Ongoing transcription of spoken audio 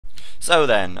So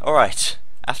then, alright.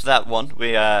 After that one,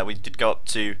 we did go up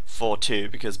to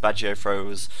 4-2 because bacgioifro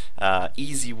was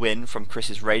easy win from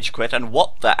Chris's rage quit. And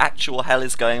what the actual hell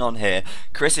is going on here?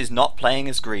 Chris is not playing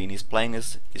as green. He's playing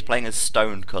as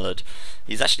stone coloured.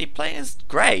 He's actually playing as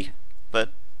grey.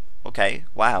 But okay,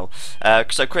 wow.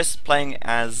 So Chris playing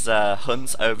as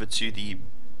Huns over to the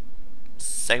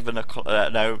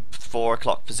 4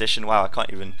 o'clock position. Wow, I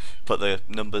can't even put the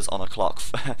numbers on a clock.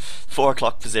 4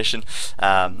 o'clock position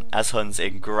as Huns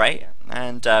in grey,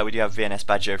 and we do have VNS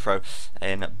bacgioifro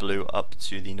in blue up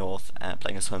to the north,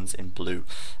 playing as Huns in blue.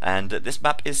 And this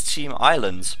map is Team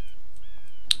Islands.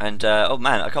 And oh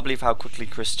man, I can't believe how quickly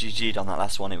Chris GG'd on that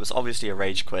last one. It was obviously a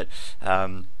rage quit.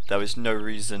 There was no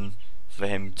reason for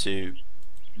him to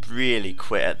really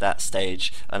quit at that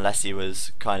stage unless he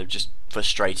was kind of just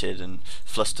frustrated and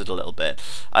flustered a little bit.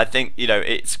 I think, you know,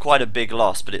 it's quite a big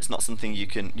loss, but it's not something you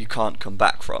can't come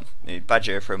back from.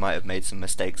 bacgioifro might have made some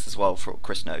mistakes as well, for what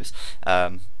Chris knows,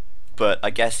 but I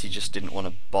guess he just didn't want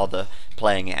to bother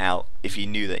playing it out if he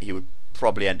knew that he would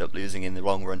probably end up losing in the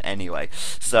long run anyway.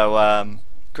 So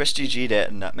Chris GG'd it,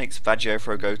 and that makes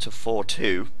bacgioifro go to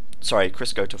 4-2. Sorry,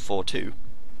 Chris go to 4-2.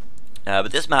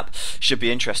 But this map should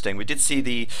be interesting. We did see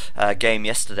the game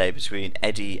yesterday between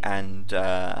Eddie and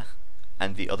the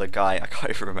other guy. I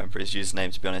can't even remember his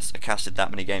username, to be honest. I casted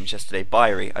that many games yesterday.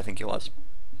 Byrie, I think it was.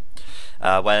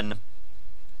 When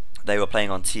they were playing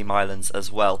on Team Islands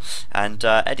as well. And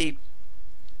Eddie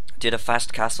did a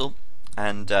fast castle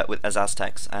and as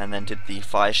Aztecs, and then did the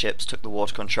fire ships, took the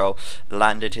water control,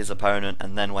 landed his opponent,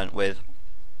 and then went with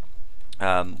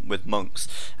monks.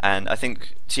 And I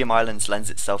think Team Islands lends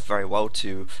itself very well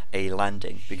to a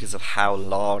landing because of how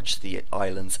large the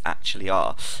islands actually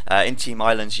are. In Team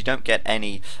Islands you don't get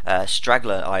any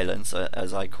straggler islands,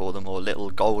 as I call them, or little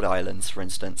gold islands, for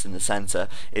instance, in the centre.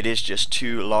 It is just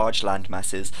two large land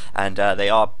masses, and they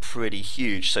are pretty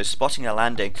huge, so spotting a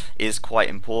landing is quite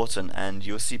important. And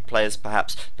you'll see players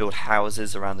perhaps build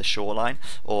houses around the shoreline,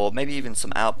 or maybe even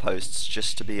some outposts,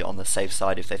 just to be on the safe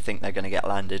side if they think they're going to get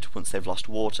landed once they've lost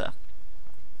water.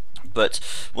 But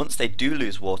once they do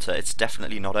lose water, it's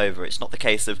definitely not over. It's not the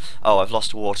case of, oh, I've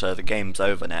lost water, the game's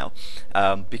over now,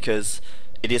 because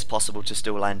it is possible to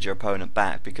still land your opponent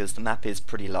back, because the map is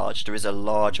pretty large. There is a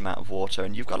large amount of water,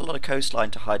 and you've got a lot of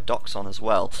coastline to hide docks on as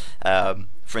well.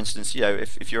 For instance, you know,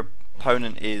 if your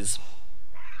opponent's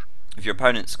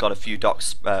got a few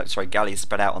galleys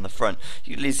spread out on the front,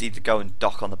 you can easily go and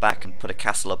dock on the back and put a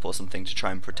castle up or something to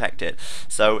try and protect it.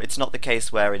 So it's not the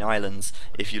case where in islands,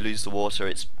 if you lose the water,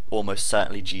 it's almost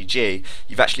certainly GG.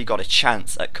 You've actually got a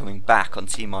chance at coming back on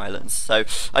Team Islands. So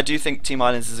I do think Team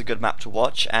Islands is a good map to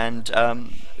watch, and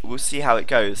we'll see how it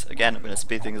goes. Again, I'm going to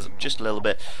speed things up just a little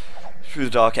bit through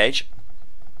the Dark Age.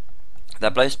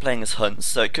 They're both playing as Huns,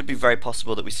 so it could be very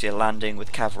possible that we see a landing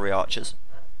with cavalry archers,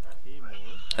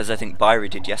 as I think Byrie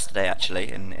did yesterday,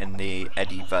 actually, in the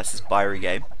Eddie versus Byrie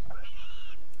game.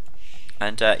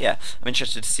 And yeah, I'm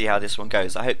interested to see how this one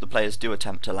goes. I hope the players do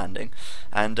attempt a landing,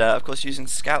 and of course using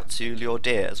scout to lure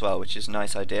deer as well, which is a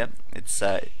nice idea. It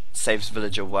saves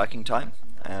villager working time,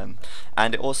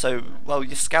 and it also, well,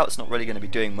 your scout's not really going to be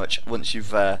doing much once you've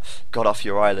got off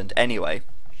your island anyway.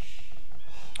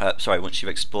 Once you've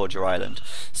explored your island,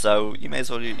 so you may as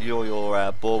well lure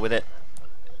your boar with it,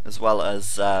 as well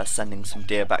as sending some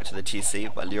deer back to the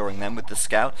TC by luring them with the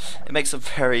scout. It makes a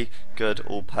very good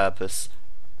all-purpose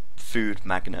food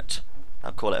magnet.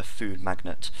 I'll call it a food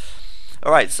magnet.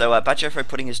 Alright, so bacgioifro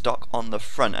putting his dock on the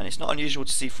front, and it's not unusual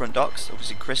to see front docks.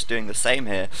 Obviously Chris doing the same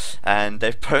here, and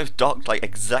they've both docked like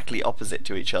exactly opposite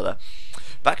to each other.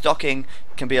 Back docking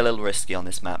can be a little risky on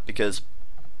this map, because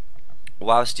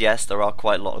whilst yes, there are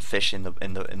quite a lot of fish in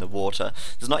the water,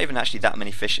 there's not even actually that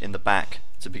many fish in the back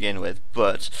to begin with.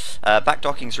 But back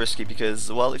docking is risky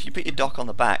because, well, if you put your dock on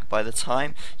the back, by the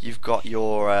time you've got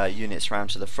your units round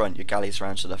to the front, your galleys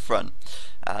round to the front,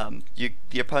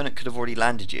 the opponent could have already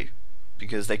landed you,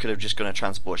 because they could have just gone a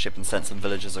transport ship and sent some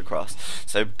villagers across.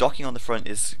 So docking on the front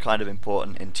is kind of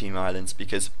important in Team Islands,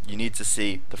 because you need to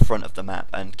see the front of the map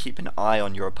and keep an eye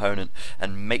on your opponent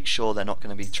and make sure they're not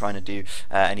going to be trying to do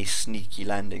any sneaky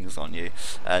landings on you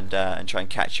and try and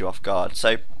catch you off guard.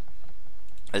 So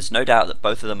there's no doubt that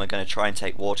both of them are going to try and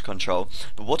take water control,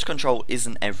 but water control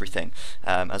isn't everything,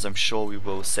 as I'm sure we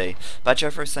will see.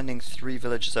 bacgioifro is sending 3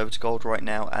 villagers over to gold right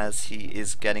now as he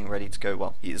is getting ready to go,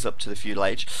 well, he is up to the feudal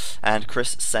age, and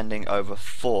Chris sending over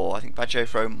 4. I think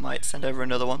bacgioifro might send over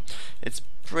another one. It's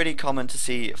pretty common to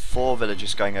see 4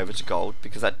 villagers going over to gold,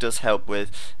 because that does help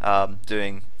with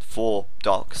doing 4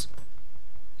 docks.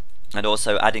 and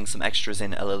also adding some extras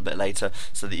in a little bit later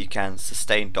so that you can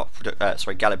sustain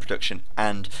galley production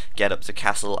and get up to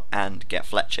castle and get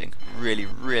fletching.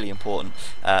 Really important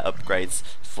upgrades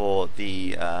for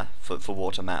the for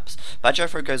water maps.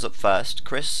 Bacgioifro goes up first,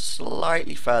 Chris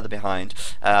slightly further behind,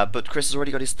 but Chris has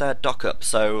already got his third dock up,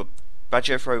 so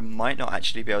bacgioifro might not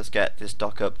actually be able to get this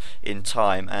dock up in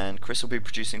time, and Chris will be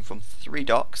producing from 3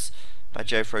 docks,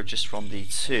 bacgioifro just from the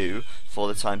 2 for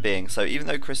the time being. So even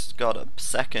though Chris has got up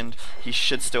second, he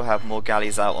should still have more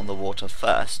galleys out on the water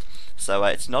first. So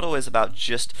it's not always about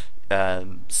just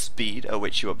speed at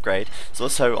which you upgrade. It's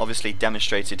also obviously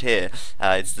demonstrated here.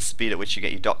 It's the speed at which you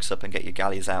get your docks up and get your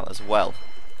galleys out as well.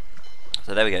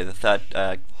 So there we go, the third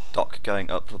dock going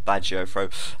up for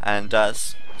bacgioifro, and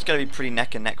it's going to be pretty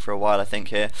neck and neck for a while, I think.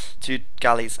 Here, 2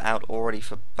 galleys out already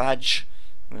for Badge.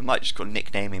 We might just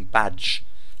nickname him Badge.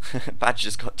 Badge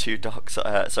has got 2 docks,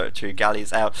 2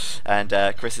 galleys out, and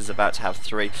Chris is about to have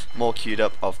 3 more queued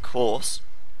up, of course.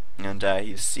 And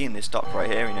he's seen this dock right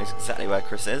here. He knows exactly where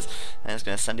Chris is, and he's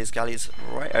going to send his galleys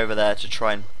right over there to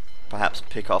try and perhaps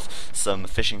pick off some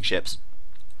fishing ships.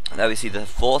 There we see the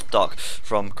 4th dock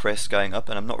from Chris going up,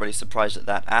 and I'm not really surprised at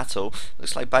that at all.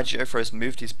 Looks like bacgioifro has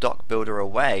moved his dock builder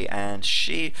away, and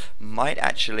she might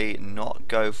actually not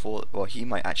go for, or he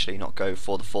might actually not go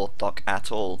for the 4th dock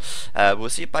at all. We'll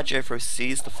see if bacgioifro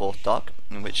sees the 4th dock,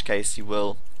 in which case he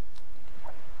will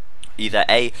either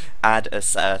A, add a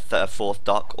 4th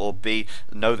dock, or B,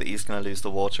 know that he's going to lose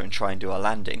the water and try and do a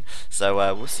landing. So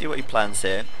we'll see what he plans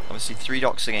here. Obviously 3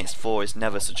 docks against 4 is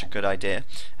never such a good idea,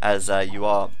 as you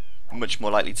are much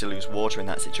more likely to lose water in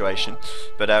that situation.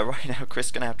 But right now Chris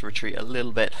is going to have to retreat a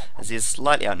little bit, as he is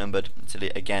slightly outnumbered, until he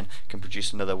again can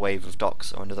produce another wave of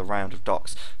docks, or another round of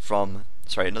docks from,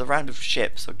 sorry, another round of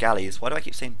ships or galleys. Why do I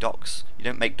keep saying docks? You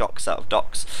don't make docks out of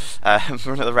docks.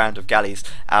 For another round of galleys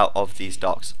out of these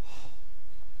docks.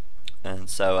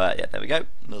 And so yeah, there we go,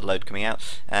 another load coming out,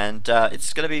 and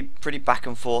it's going to be pretty back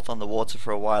and forth on the water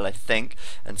for a while, I think,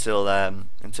 until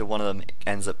one of them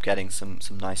ends up getting some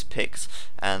nice picks,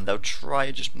 and they'll try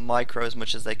just micro as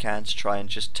much as they can to try and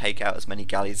just take out as many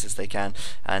galleys as they can.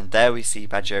 And there we see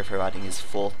bacgioifro adding his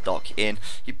 4th dock in.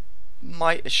 You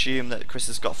might assume that Chris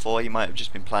has got 4. He might have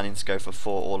just been planning to go for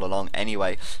 4 all along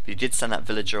anyway, but he did send that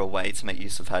villager away to make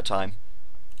use of her time,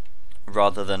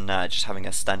 rather than just having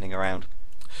her standing around.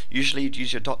 Usually you'd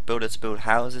use your dock builder to build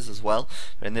houses as well,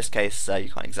 but in this case you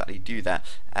can't exactly do that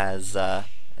as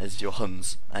your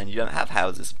Huns, and you don't have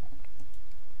houses.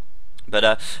 But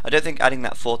I don't think adding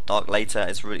that 4th dock later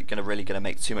is really going to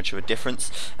make too much of a difference.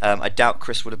 I doubt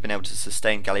Chris would have been able to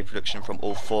sustain galley production from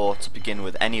all 4 to begin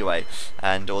with anyway,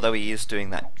 and although he is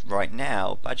doing that right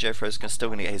now, bacgioifro is still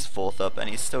going to get his 4th up, and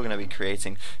he's still going to be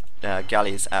creating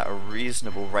galleys at a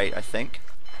reasonable rate, I think.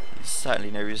 There's certainly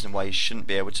no reason why he shouldn't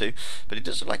be able to, but it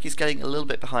does look like he's getting a little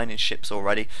bit behind in ships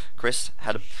already. Chris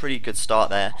had a pretty good start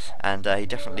there, and he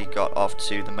definitely got off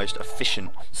to the most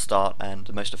efficient start and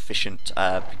the most efficient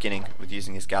beginning with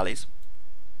using his galleys.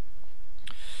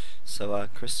 So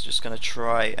Chris is just going to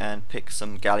try and pick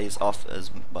some galleys off, as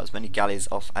many galleys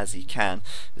off as he can.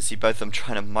 You see both of them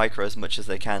trying to micro as much as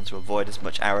they can to avoid as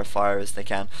much arrow fire as they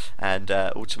can, and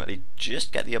ultimately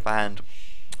just get the upper hand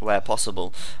where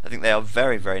possible. I think they are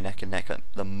very neck and neck at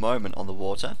the moment on the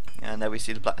water, and there we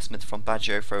see the blacksmith from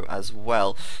bacgioifro as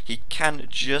well. He can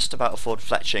just about afford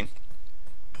fletching.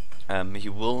 He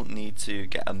will need to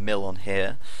get a mill on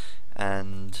here,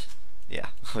 and yeah,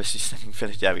 obviously sending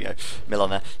village, there we go, mill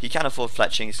on there. He can afford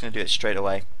fletching, he's going to do it straight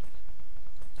away.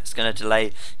 It's going to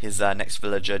delay his next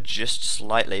villager just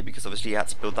slightly, because obviously he had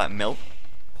to build that mill,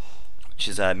 which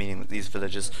is meaning that these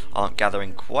villagers aren't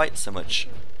gathering quite so much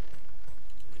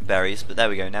berries, but there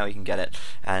we go, now we can get it.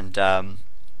 And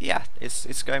yeah,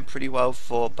 it's going pretty well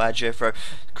for bacgioifro.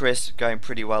 Chris going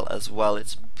pretty well as well.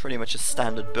 It's pretty much a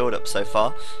standard build up so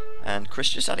far, and Chris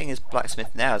just adding his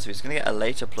blacksmith now, so he's going to get a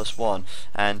later +1,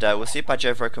 and we'll see if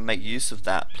bacgioifro can make use of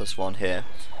that +1 here,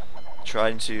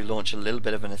 trying to launch a little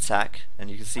bit of an attack. And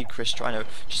you can see Chris trying to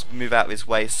just move out of his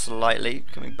way slightly,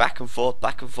 coming back and forth,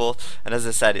 and as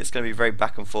I said, it's going to be very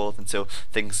back and forth until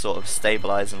things sort of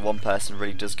stabilize and one person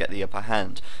really does get the upper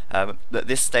hand. At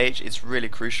this stage it's really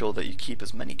crucial that you keep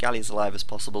as many galleys alive as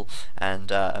possible,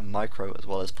 and micro as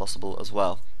well as possible as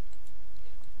well.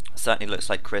 Certainly looks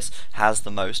like Chris has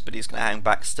the most, but he's going to hang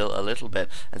back still a little bit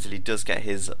until he does get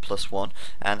his +1,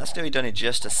 and that's going to be done in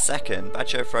just a second.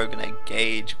 bacgioifro going to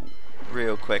engage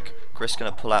real quick. Chris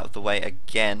going to pull out of the way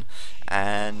again,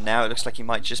 and now it looks like he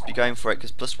might just be going for it,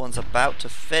 because +1's about to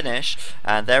finish,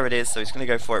 and there it is. So he's going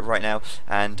to go for it right now,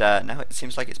 and now it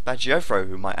seems like it's bacgioifro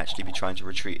who might actually be trying to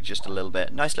retreat just a little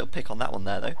bit. Nice little pick on that one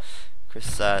there though.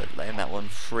 Chris letting that one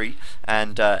free,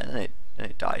 and then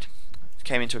it died.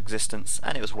 Came into existence,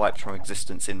 and it was wiped from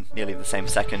existence in nearly the same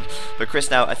second. But Chris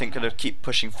now, I think, going to keep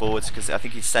pushing forwards because I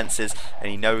think he senses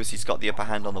and he knows he's got the upper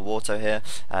hand on the water here.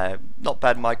 Not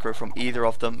bad micro from either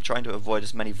of them, trying to avoid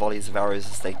as many volleys of arrows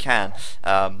as they can.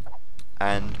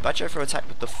 And bacgioifro attacked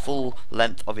with the full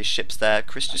length of his ships there.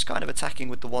 Chris just kind of attacking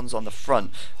with the ones on the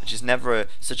front, which is never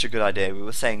such a good idea. We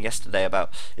were saying yesterday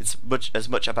about it's as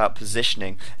much about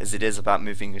positioning as it is about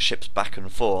moving your ships back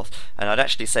and forth. And I'd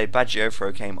actually say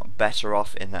bacgioifro came better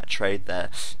off in that trade there.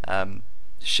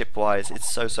 Ship-wise, it's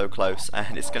so close,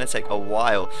 and it's going to take a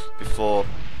while before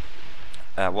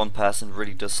one person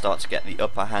really does start to get the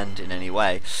upper hand in any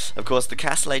way. Of course, the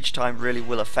castle age time really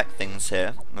will affect things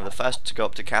here. Now, the first to go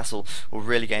up to castle will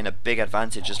really gain a big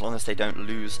advantage as long as they don't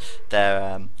lose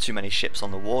their too many ships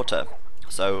on the water.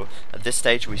 So at this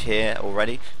stage we hear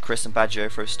already Chris and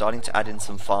bacgioifro starting to add in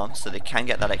some farms so they can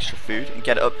get that extra food and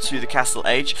get it up to the castle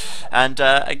age. And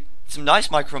some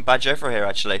nice micro from bacgioifro here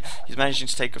actually. He's managing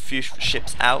to take a few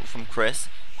ships out from Chris.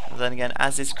 And then again,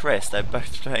 as is Chris, they're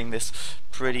both playing this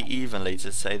pretty evenly,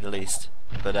 to say the least.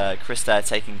 But Chris there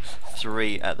taking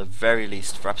 3 at the very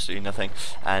least for absolutely nothing,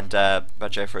 and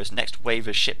bacgioifro's next wave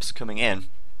of ships coming in.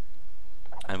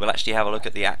 And we'll actually have a look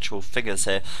at the actual figures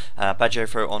here.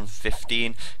 bacgioifro on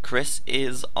 15, Chris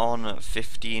is on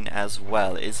 15 as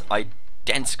well. Is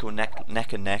identical neck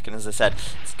and neck, and as I said,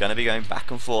 it's going to be going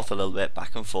back and forth a little bit,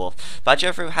 back and forth.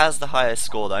 bacgioifro has the highest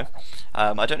score though.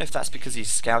 I don't know if that's because he's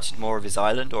scouted more of his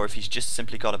island or if he's just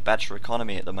simply got a better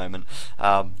economy at the moment,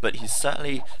 but he's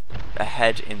certainly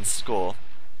ahead in score.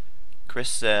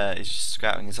 Chris is just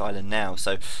scouting his island now,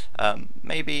 so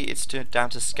maybe it's down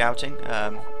to scouting.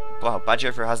 Well,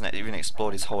 bacgioifro hasn't even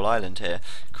explored his whole island here.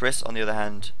 Chris, on the other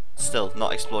hand, still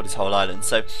not explored his whole island,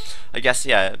 so I guess,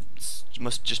 yeah, it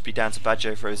must just be down to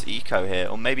bacgioifro's eco here,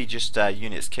 or maybe just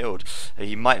units killed.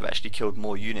 He might have actually killed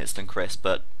more units than Chris,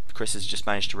 but Chris has just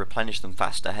managed to replenish them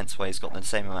faster, hence why he's got the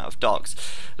same amount of docks.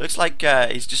 Looks like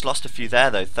he's just lost a few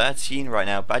there though. 13 right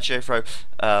now. bacgioifro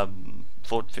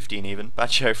 15 even.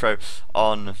 bacgioifro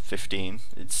on 15.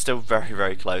 It's still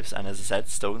very close, and as I said,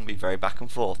 still going to be very back and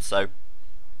forth. So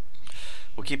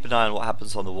we'll keep an eye on what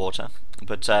happens on the water.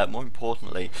 But more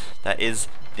importantly, there is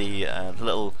the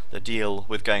deal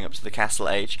with going up to the castle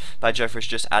age. bacgioifro is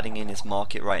just adding in his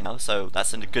market right now, so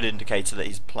that's a good indicator that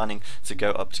he's planning to go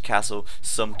up to castle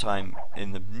sometime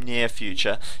in the near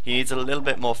future. He needs a little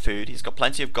bit more food. He's got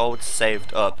plenty of gold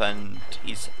saved up, and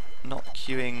he's not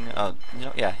queuing.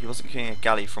 Yeah, he wasn't queuing a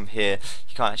galley from here.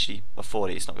 He can't actually afford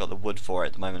it. He's not got the wood for it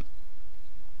at the moment.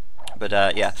 But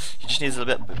yeah, he just needs a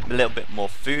little bit more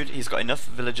food. He's got enough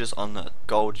villagers on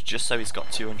gold just so he's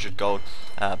got 200 gold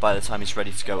by the time he's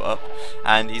ready to go up.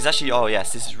 And he's actually, oh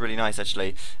yes, this is really nice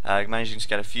actually, managing to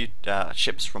get a few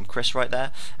ships from Chris right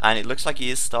there. And it looks like he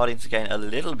is starting to gain a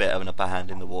little bit of an upper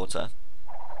hand in the water.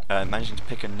 Managing to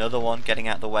pick another one, getting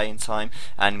out of the way in time,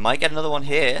 and might get another one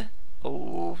here.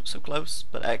 Oh, so close,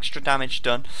 but extra damage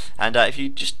done. And if you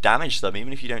just damage them,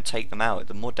 even if you don't take them out,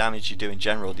 the more damage you do in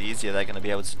general, the easier they're going to be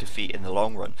able to defeat in the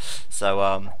long run. So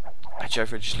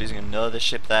bacgioifro just losing another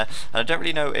ship there, and I don't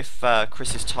really know if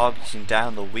Chris is targeting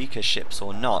down the weaker ships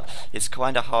or not. It's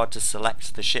kind of hard to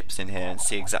select the ships in here and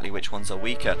see exactly which ones are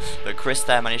weaker, but Chris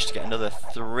there managed to get another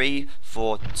 3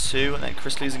 for 2, and then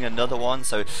Chris losing another one,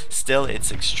 so still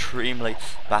it's extremely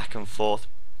back and forth.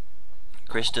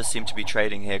 Chris does seem to be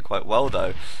trading here quite well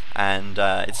though, and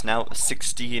it's now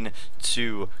 16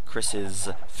 to Chris's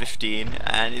 15,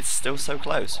 and it's still so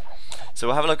close. So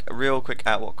we'll have a look real quick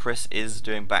at what Chris is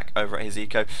doing back over at his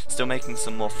eco. Still making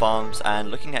some more farms,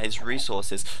 and looking at his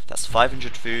resources, that's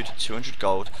 500 food, 200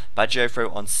 gold.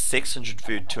 bacgioifro on 600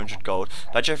 food, 200 gold.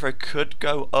 bacgioifro could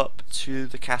go up to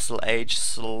the castle age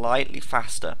slightly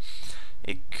faster.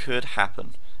 It could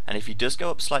happen. And if he does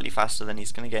go up slightly faster, then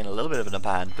he's going to gain a little bit of an upper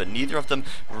hand. But neither of them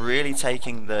really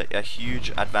taking a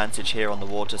huge advantage here on the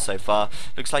water so far.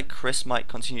 Looks like Chris might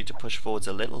continue to push forwards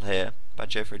a little here.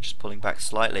 bacgioifro just pulling back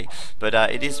slightly. But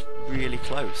it is really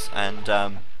close. And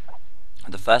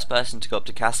the first person to go up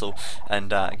to castle and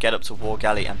get up to war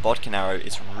galley and bodkin arrow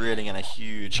is really in a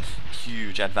huge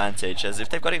advantage, as if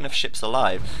they've got enough ships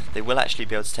alive, they will actually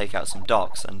be able to take out some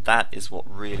docks, and that is what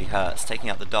really hurts, taking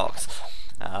out the docks.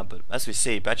 But as we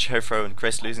see, bacgioifro and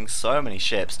Chris losing so many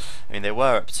ships. I mean, they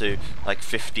were up to like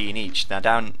 15 each, now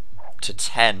down to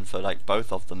 10 for like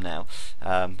both of them now.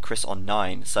 Chris on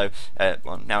 9, so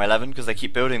well, now 11 because they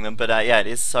keep building them. But yeah, it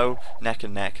is so neck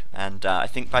and neck, and I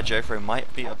think bacgioifro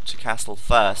might be up to castle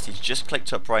first. He's just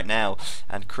clicked up right now,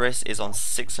 and Chris is on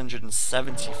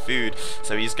 670 food,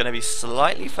 so he's going to be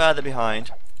slightly further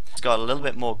behind. He's got a little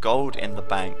bit more gold in the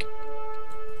bank,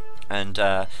 And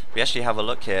we actually have a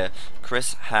look here.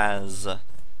 Chris has,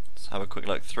 let's have a quick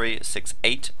look, 3, 6,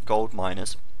 8 gold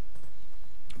miners.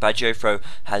 bacgioifro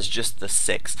has just the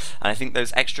 6, and I think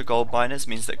those extra gold miners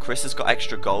means that Chris has got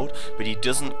extra gold, but he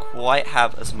doesn't quite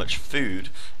have as much food,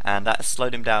 and that has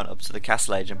slowed him down up to the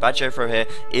castle age. And bacgioifro here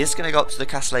is going to go up to the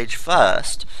castle age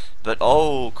first, but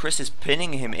oh, Chris is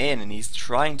pinning him in, and he's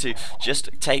trying to just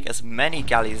take as many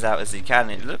galleys out as he can.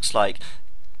 It looks like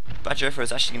bacgioifro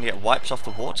is actually going to get wiped off the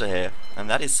water here, and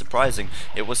that is surprising.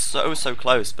 It was so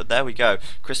close, but there we go.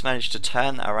 Chris managed to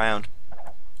turn that around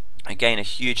and gain a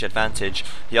huge advantage.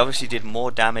 He obviously did more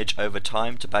damage over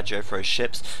time to bacgioifro's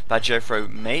ships. bacgioifro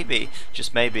maybe,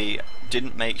 just maybe,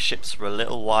 didn't make ships for a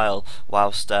little while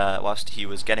whilst he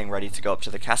was getting ready to go up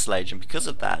to the castle age, and because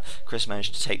of that, Chris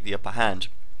managed to take the upper hand.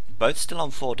 Both still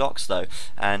on 4 docks though,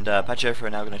 and bacgioifro are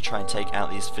now going to try and take out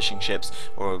these fishing ships,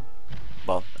 or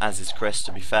well, as is Chris,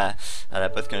 to be fair. They're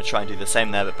both going to try and do the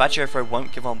same there, but bacgioifro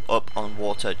won't give up on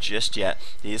water just yet.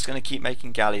 He is going to keep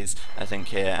making galleys, I think,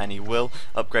 here, and he will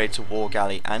upgrade to war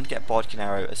galley and get bodkin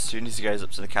arrow as soon as he goes up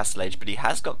to the castle age, but he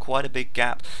has got quite a big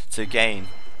gap to gain.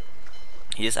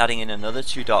 He is adding in another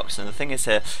 2 docks, and the thing is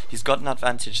here, he's got an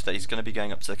advantage that he's going to be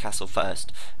going up to the castle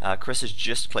first. Chris has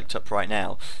just clicked up right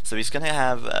now, so he's going to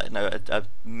have a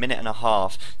minute and a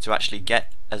half to actually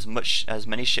get as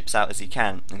many ships out as he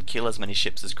can and kill as many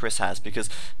ships as Chris has, because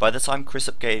by the time Chris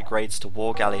upgrades to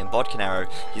war galley and bodkin arrow,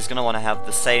 he's going to want to have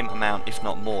the same amount, if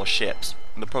not more, ships.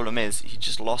 And the problem is he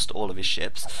just lost all of his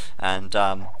ships, and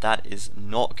that is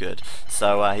not good.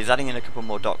 So he's adding in a couple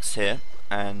more docks here,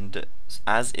 and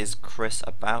as is Chris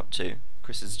about to.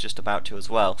 Chris is just about to as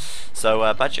well. So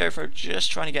bacgioifro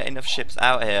just trying to get enough ships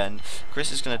out here, and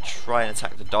Chris is going to try and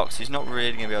attack the docks. He's not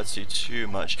really going to be able to do too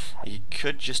much. He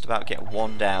could just about get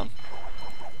 1 down.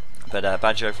 But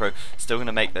bacgioifro still going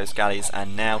to make those galleys,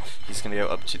 and now he's going to go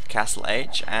up to the castle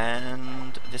age,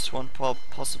 and this one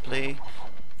possibly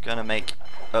going to make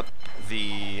up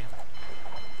the...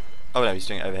 Oh no, he's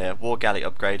doing it over here. War galley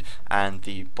upgrade and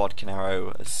the bodkin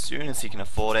arrow as soon as he can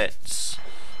afford it.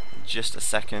 Just a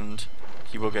second.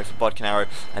 He will go for bodkin arrow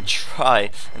and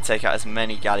try and take out as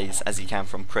many galleys as he can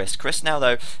from Chris. Chris now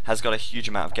though has got a huge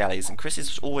amount of galleys, and Chris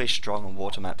is always strong on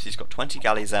water maps. He's got 20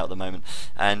 galleys out at the moment,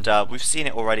 and we've seen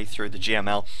it already through the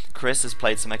GML. Chris has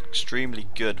played some extremely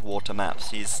good water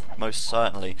maps. He's most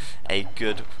certainly a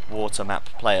good water map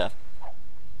player.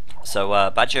 So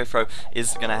bacgioifro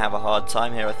is going to have a hard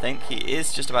time here, I think. He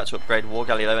is just about to upgrade war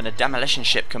galley though, and a demolition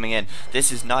ship coming in.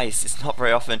 This is nice. It's not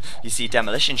very often you see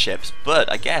demolition ships,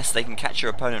 but I guess they can catch your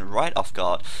opponent right off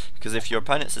guard, because if your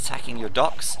opponent's attacking your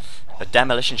docks, a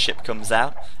demolition ship comes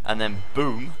out, and then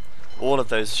boom, all of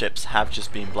those ships have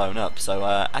just been blown up. So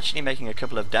actually making a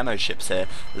couple of demo ships here.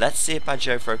 Let's see if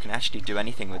bacgioifro can actually do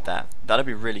anything with that. That'll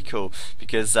be really cool,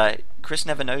 because Chris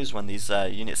never knows when these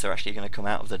units are actually going to come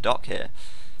out of the dock here.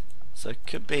 So it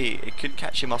could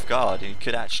catch him off guard, and he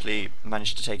could actually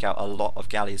manage to take out a lot of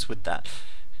galleys with that.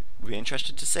 We're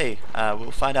interested to see. We'll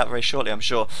find out very shortly, I'm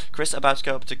sure. Chris about to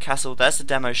go up to castle. There's the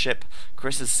demo ship.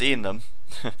 Chris has seen them,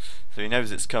 so he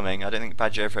knows it's coming. I don't think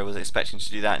bacgioifro was expecting to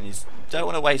do that, and he don't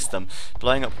want to waste them.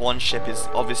 Blowing up 1 ship is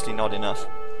obviously not enough.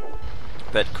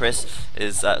 But Chris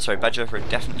is, bacgioifro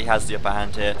definitely has the upper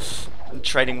hand here.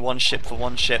 Trading 1 ship for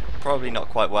 1 ship, probably not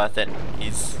quite worth it.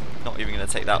 He's not even going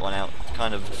to take that one out.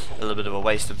 Kind of a little bit of a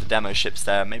waste of the demo ships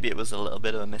there. Maybe it was a little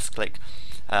bit of a misclick.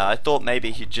 I thought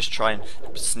maybe he'd just try and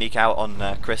sneak out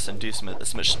on Chris and do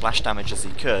as much splash damage as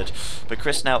he could. But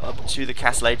Chris now up to the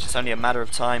castle age. It's only a matter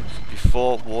of time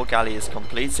before war galley is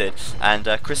completed, and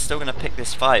Chris is still going to pick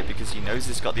this fight because he knows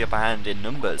he's got the upper hand in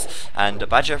numbers, and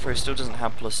bacgioifro still doesn't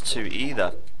have +2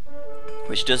 either,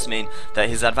 which does mean that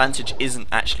his advantage isn't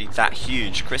actually that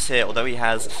huge. Chris here, although he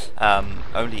has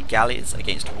only galleys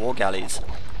against war galleys,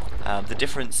 the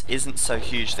difference isn't so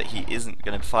huge that he isn't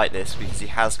going to fight this, because he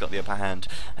has got the upper hand.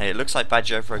 And it looks like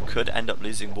bacgioifro could end up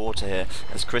losing water here,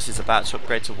 as Chris is about to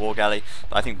upgrade to war galley.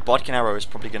 But I think bodkin arrow is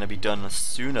probably going to be done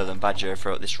sooner than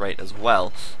bacgioifro at this rate as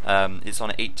well. It's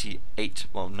on 88,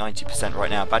 well 90% right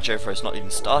now. bacgioifro has not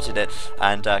even started it,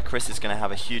 and Chris is going to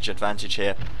have a huge advantage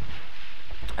here,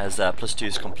 as +2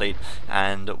 is complete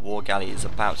and war galley is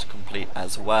about to complete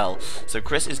as well. So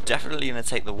Chris is definitely going to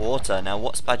take the water. Now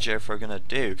what's bacgioifro going to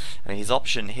do? I mean, his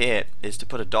option here is to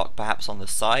put a dock perhaps on the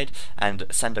side and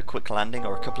send a quick landing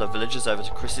or a couple of villagers over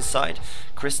to Chris's side.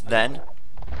 Chris then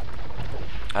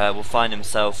will find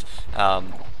himself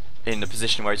in a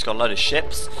position where he's got a load of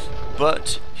ships,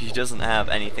 but he doesn't have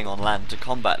anything on land to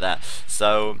combat that.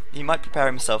 So he might prepare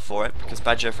himself for it, because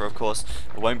bacgioifro, of course,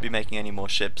 won't be making any more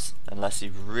ships unless he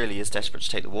really is desperate to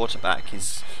take the water back.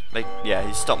 He's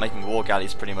stopped making war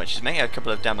galleys pretty much. He's making a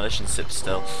couple of demolition ships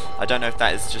still. I don't know if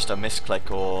that is just a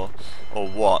misclick or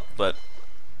what, but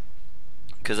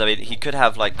because I mean he could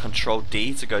have like Control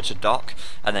D to go to dock,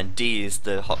 and then D is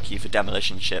the hotkey for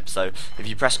demolition ship. So if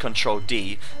you press Control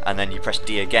D and then you press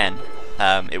D again,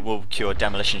 it will cure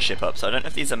demolition ship up. So I don't know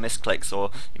if these are misclicks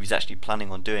or if he's actually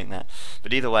planning on doing that.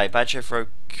 But either way, bacgioifro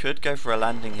could go for a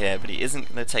landing here, but he isn't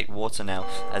going to take water now,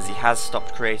 as he has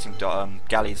stopped creating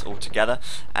galleys altogether,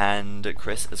 and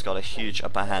Chris has got a huge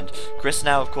upper hand. Chris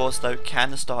now, of course, though,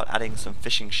 can start adding some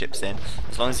fishing ships in,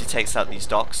 as long as he takes out these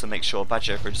docks and makes sure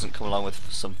bacgioifro doesn't come along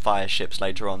with some fire ships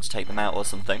later on to take them out or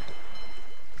something.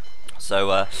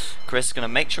 So Chris is going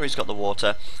to make sure he's got the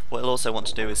water. What he'll also want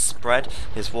to do is spread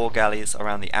his war galleys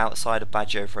around the outside of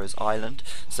bacgioifro's island,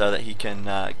 so that he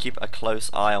can keep a close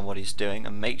eye on what he's doing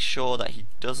and make sure that he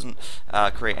doesn't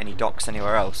create any docks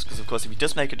anywhere else. Because of course, if he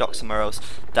does make a dock somewhere else,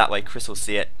 that way Chris will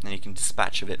see it and he can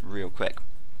dispatch of it real quick.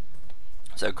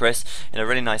 So Chris in a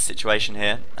really nice situation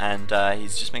here, and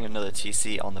he's just making another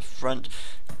TC on the front.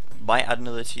 Might add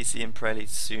another TC in fairly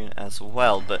soon as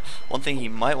well, but one thing he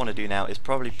might want to do now is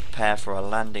probably prepare for a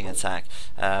landing attack,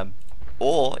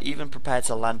 or even prepare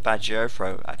to land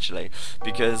bacgioifro actually,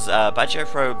 because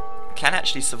bacgioifro can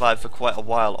actually survive for quite a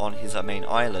while on his main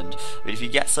island. But if he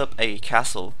gets up a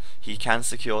castle, he can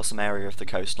secure some area of the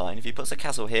coastline. If he puts a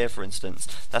castle here, for instance,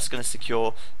 that's going to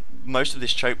secure most of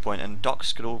this choke point, and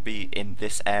docks could all be in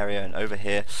this area and over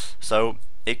here. So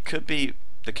it could be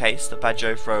the case that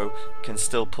bacgioifro can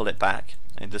still pull it back.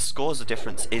 And the scores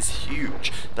difference is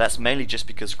huge, but that's mainly just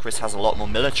because Chris has a lot more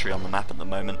military on the map at the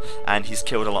moment, and he's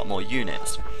killed a lot more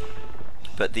units.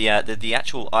 But the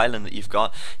actual island that you've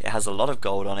got, it has a lot of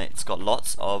gold on it. It's got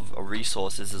lots of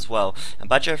resources as well, and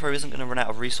bacgioifro isn't going to run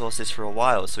out of resources for a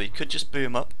while, so he could just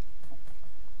boom up,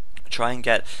 try and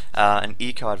get an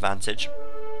eco advantage,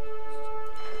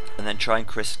 and then try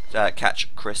and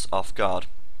catch Chris off guard.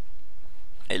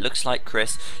 It looks like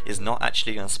Chris is not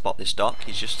actually going to spot this dock.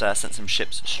 He's just sent some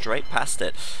ships straight past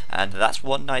it, and that's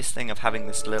one nice thing of having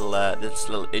this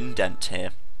little indent here.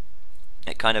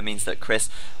 It kind of means that Chris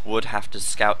would have to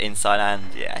scout inside,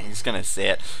 and yeah, he's going to see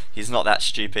it. He's not that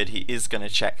stupid. He is going to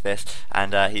check this,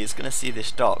 and he is going to see this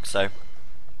dock. So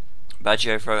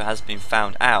bacgioifro has been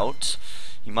found out.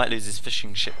 He might lose his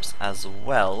fishing ships as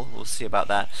well. We'll see about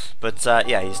that. But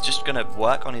yeah, he's just going to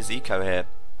work on his eco here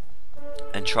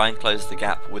and try and close the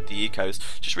gap with the ecos.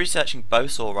 Just researching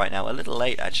bowsaw right now, a little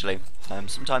late actually.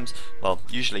 Sometimes, well,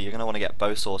 usually you're going to want to get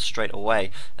bowsaw straight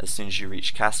away as soon as you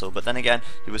reach castle, but then again,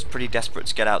 he was pretty desperate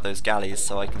to get out those galleys,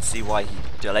 so I can see why he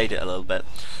delayed it a little bit.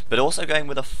 But also going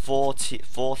with a fourth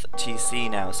TC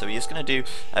now, so he is going to do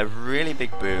a really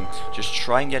big boom, just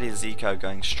try and get his eco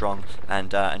going strong,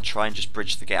 and try and just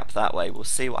bridge the gap that way. We'll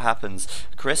see what happens.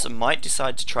 Chris might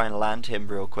decide to try and land him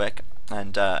real quick,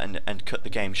 and cut the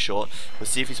game short. We'll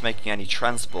see if he's making any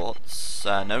transports.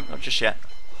 No, not just yet.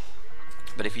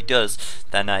 But if he does,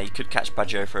 then he could catch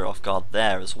bacgioifro off guard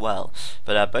there as well.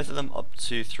 But both of them up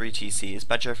to 3 TCs.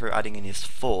 bacgioifro adding in his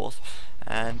 4th,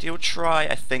 and he'll try,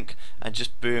 I think, and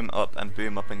just boom up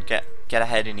and get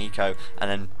ahead in eco, and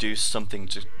then do something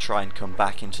to try and come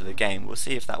back into the game. We'll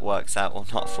see if that works out or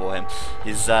not for him.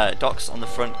 His docks on the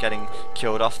front getting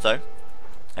killed off though.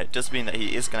 It does mean that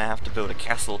he is going to have to build a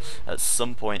castle at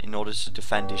some point in order to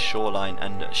defend his shoreline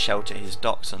and shelter his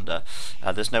docks under.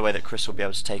 There's no way that Chris will be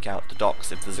able to take out the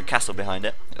docks if there's a castle behind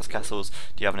it, because castles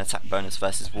do have an attack bonus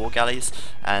versus war galleys,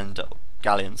 and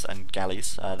galleons and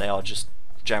galleys, they are just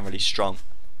generally strong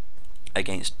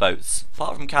against boats,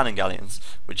 apart from cannon galleons,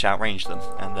 which outrange them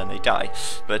and then they die.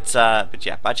 But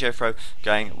yeah, bacgioifro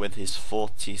going with his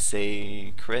 4th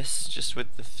TC, Chris just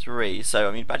with the 3. So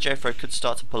I mean, bacgioifro could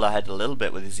start to pull ahead a little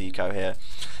bit with his eco here.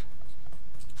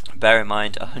 Bear in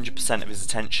mind, 100% of his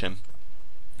attention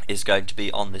is going to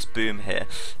be on this boom here,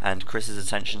 and Chris's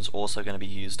attention is also going to be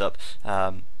used up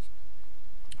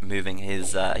moving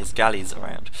his galleys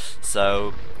around.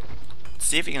 So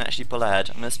see if he can actually pull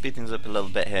ahead. I'm going to speed things up a little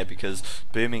bit here because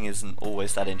booming isn't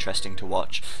always that interesting to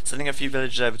watch. Sending a few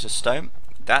villagers over to stone.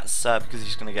 That's because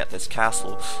he's going to get this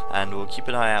castle, and we'll keep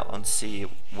an eye out and see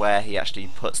where he actually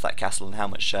puts that castle and how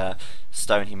much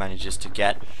stone he manages to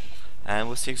get. And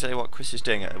we'll see exactly what Chris is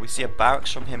doing. We see a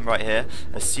barracks from him right here,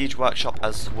 a siege workshop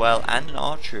as well, and an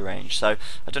archery range. So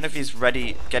I don't know if he's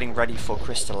getting ready for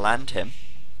Chris to land him.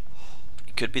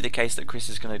 It could be the case that Chris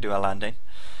is going to do a landing.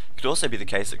 Could also be the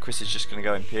case that Chris is just going to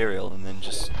go Imperial and then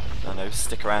just, I don't know,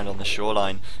 stick around on the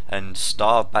shoreline and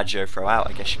starve bacgioifro out,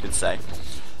 I guess you could say.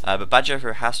 But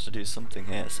bacgioifro has to do something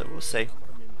here, so we'll see.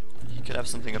 He could have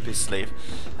something up his sleeve.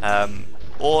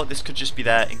 Or this could just be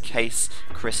there in case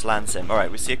Chris lands him.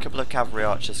 Alright, we see a couple of cavalry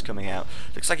archers coming out.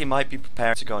 Looks like he might be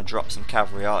preparing to go and drop some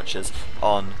cavalry archers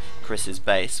on Chris's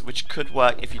base, which could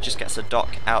work if he just gets a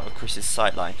dock out of Chris's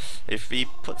sightline. If he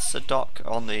puts a dock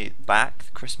on the back,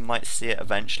 Chris might see it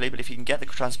eventually, but if he can get the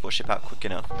transport ship out quick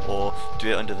enough, or do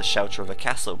it under the shelter of a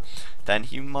castle, then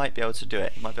he might be able to do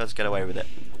it. He might be able to get away with it.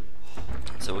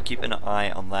 So we'll keep an eye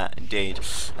on that indeed.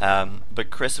 But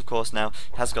Chris, of course, now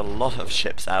has got a lot of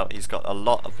ships out. He's got a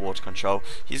lot of water control.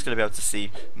 He's going to be able to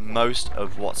see most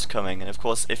of what's coming. And of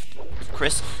course, if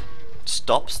Chris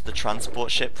stops the transport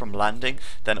ship from landing,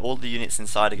 then all the units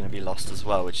inside are going to be lost as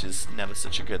well, which is never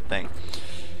such a good thing.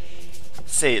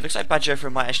 See, it looks like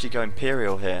bacgioifro might actually go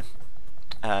Imperial here.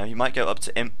 He might go up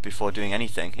to Imp before doing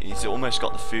anything. He's almost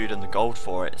got the food and the gold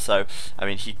for it, so I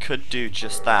mean he could do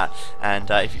just that. And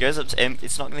if he goes up to Imp,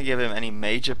 it's not going to give him any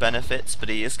major benefits, but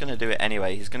he is going to do it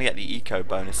anyway. He's going to get the eco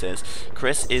bonuses.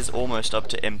 Chris is almost up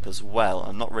to Imp as well.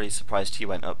 I'm not really surprised he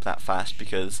went up that fast,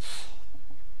 because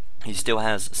he still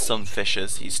has some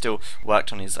fishers. He still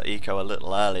worked on his eco a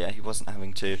little earlier. He wasn't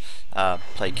having to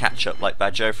play catch up like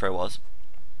bacgioifro was.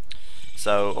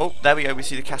 So, oh, there we go. We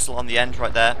see the castle on the end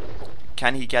right there.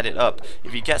 Can he get it up?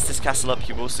 If he gets this castle up,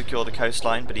 he will secure the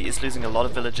coastline, but he is losing a lot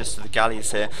of villagers to the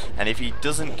galleys here, and if he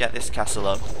doesn't get this castle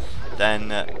up,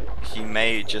 then he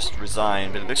may just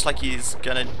resign. But it looks like he's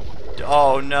gonna...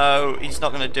 oh no, he's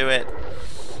not gonna do it.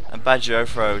 And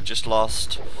bacgioifro just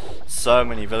lost so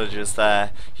many villagers there.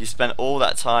 He spent all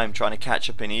that time trying to catch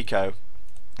up in eco,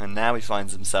 and now he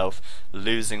finds himself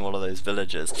losing all of those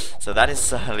villagers. So that is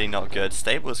certainly not good.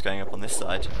 Stable is going up on this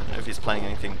side. I don't know if he's planning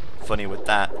anything funny with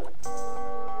that.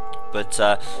 But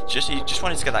he just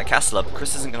wanted to get that castle up.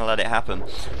 Chris isn't going to let it happen.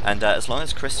 And as long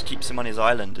as Chris keeps him on his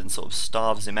island and sort of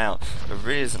starves him out, there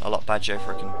really isn't a lot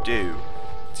bacgioifro can do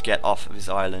to get off of his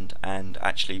island and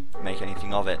actually make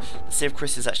anything of it. Let's see if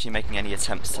Chris is actually making any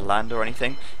attempts to land or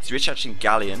anything. He's recharging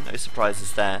Galleon, no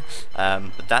surprises there.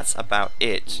 But that's about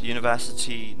it.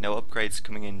 University, no upgrades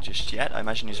coming in just yet. I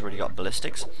imagine he's already got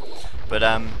ballistics. But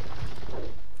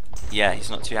yeah, he's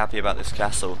not too happy about this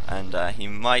castle, and he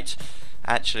might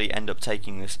actually end up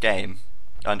taking this game.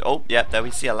 And oh, yeah, there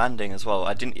we see a landing as well.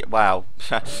 I didn't... wow.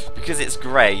 Because it's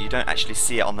grey, you don't actually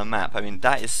see it on the map. I mean,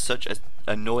 that is such a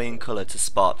annoying colour to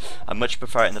spot. I much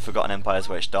prefer it in the Forgotten Empires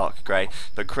where it's dark grey.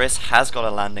 But Chris has got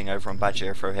a landing over on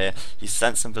bacgioifro here. He's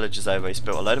sent some villagers over. He's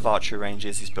built a load of archery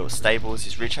ranges. He's built stables.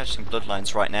 He's recharging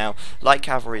bloodlines right now, like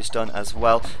cavalry's done as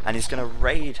well. And he's going to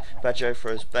raid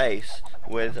bacgioifro's base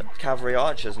with cavalry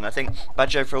archers. And I think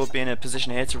bacgioifro will be in a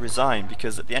position here to resign,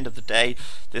 because at the end of the day,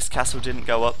 this castle didn't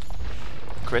go up.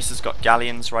 Chris has got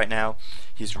galleons right now.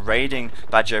 He's raiding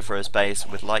bacgioifro's base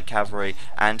with light cavalry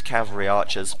and cavalry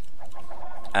archers,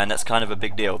 and that's kind of a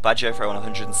big deal. bacgioifro on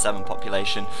 107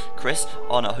 population, Chris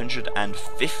on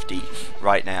 150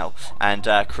 right now, and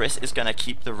Chris is going to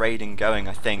keep the raiding going,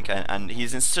 I think, and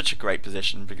he's in such a great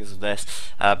position because of this.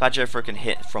 bacgioifro can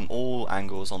hit from all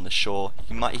angles on the shore.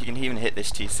 He can even hit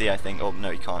this TC, I think. Oh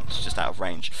no, he can't, it's just out of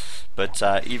range. But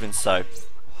even so,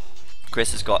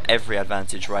 Chris has got every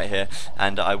advantage right here,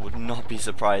 and I would not be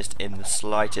surprised in the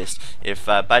slightest if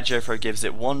bacgioifro gives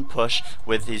it one push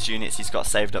with his units he's got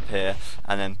saved up here,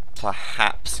 and then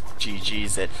perhaps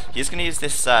GG's it. He's going to use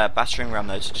this battering ram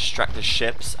though to distract the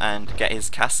ships and get his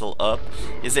castle up.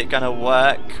 Is it going to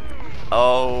work?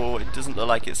 Oh, it doesn't look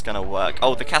like it's going to work.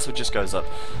 Oh, the castle just goes up.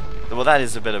 Well, that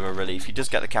is a bit of a relief. He does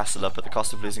get the castle up at the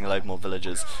cost of losing a load more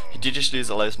villagers. He did just lose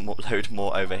a load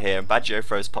more over here. And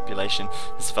bacgioifro's population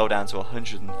has fell down to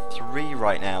 103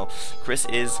 right now. Chris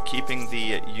is keeping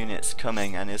the units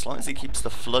coming, and as long as he keeps the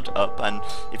flood up, and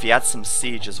if he adds some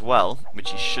siege as well,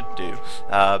 which he should do,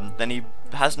 then he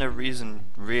has no reason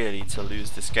really to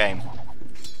lose this game.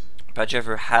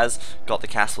 bacgioifro has got the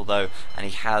castle though, and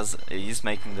he's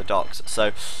making the docks.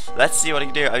 So let's see what he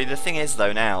can do. I mean, the thing is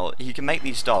though, now he can make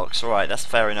these docks. Alright, that's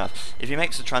fair enough. If he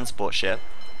makes a transport ship,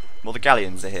 well, the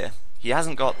galleons are here. He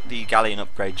hasn't got the galleon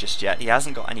upgrade just yet. He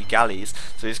hasn't got any galleys,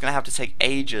 so he's going to have to take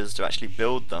ages to actually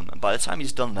build them. And by the time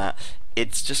he's done that,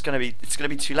 it's going to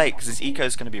be too late, because his eco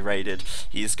is going to be raided.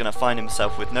 He's going to find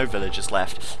himself with no villagers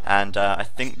left, and I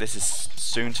think this is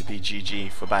soon to be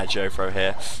GG for bacgioifro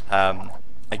here.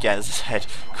 Again, as I said,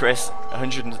 Chris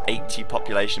 180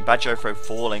 population, bacgioifro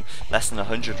falling less than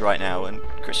 100 right now, and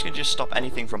Chris can just stop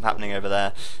anything from happening over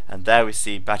there. And there we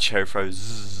see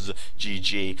bacgioifro's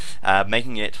GG,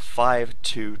 making it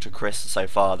 5-2 to Chris so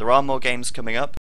far. There are more games coming up.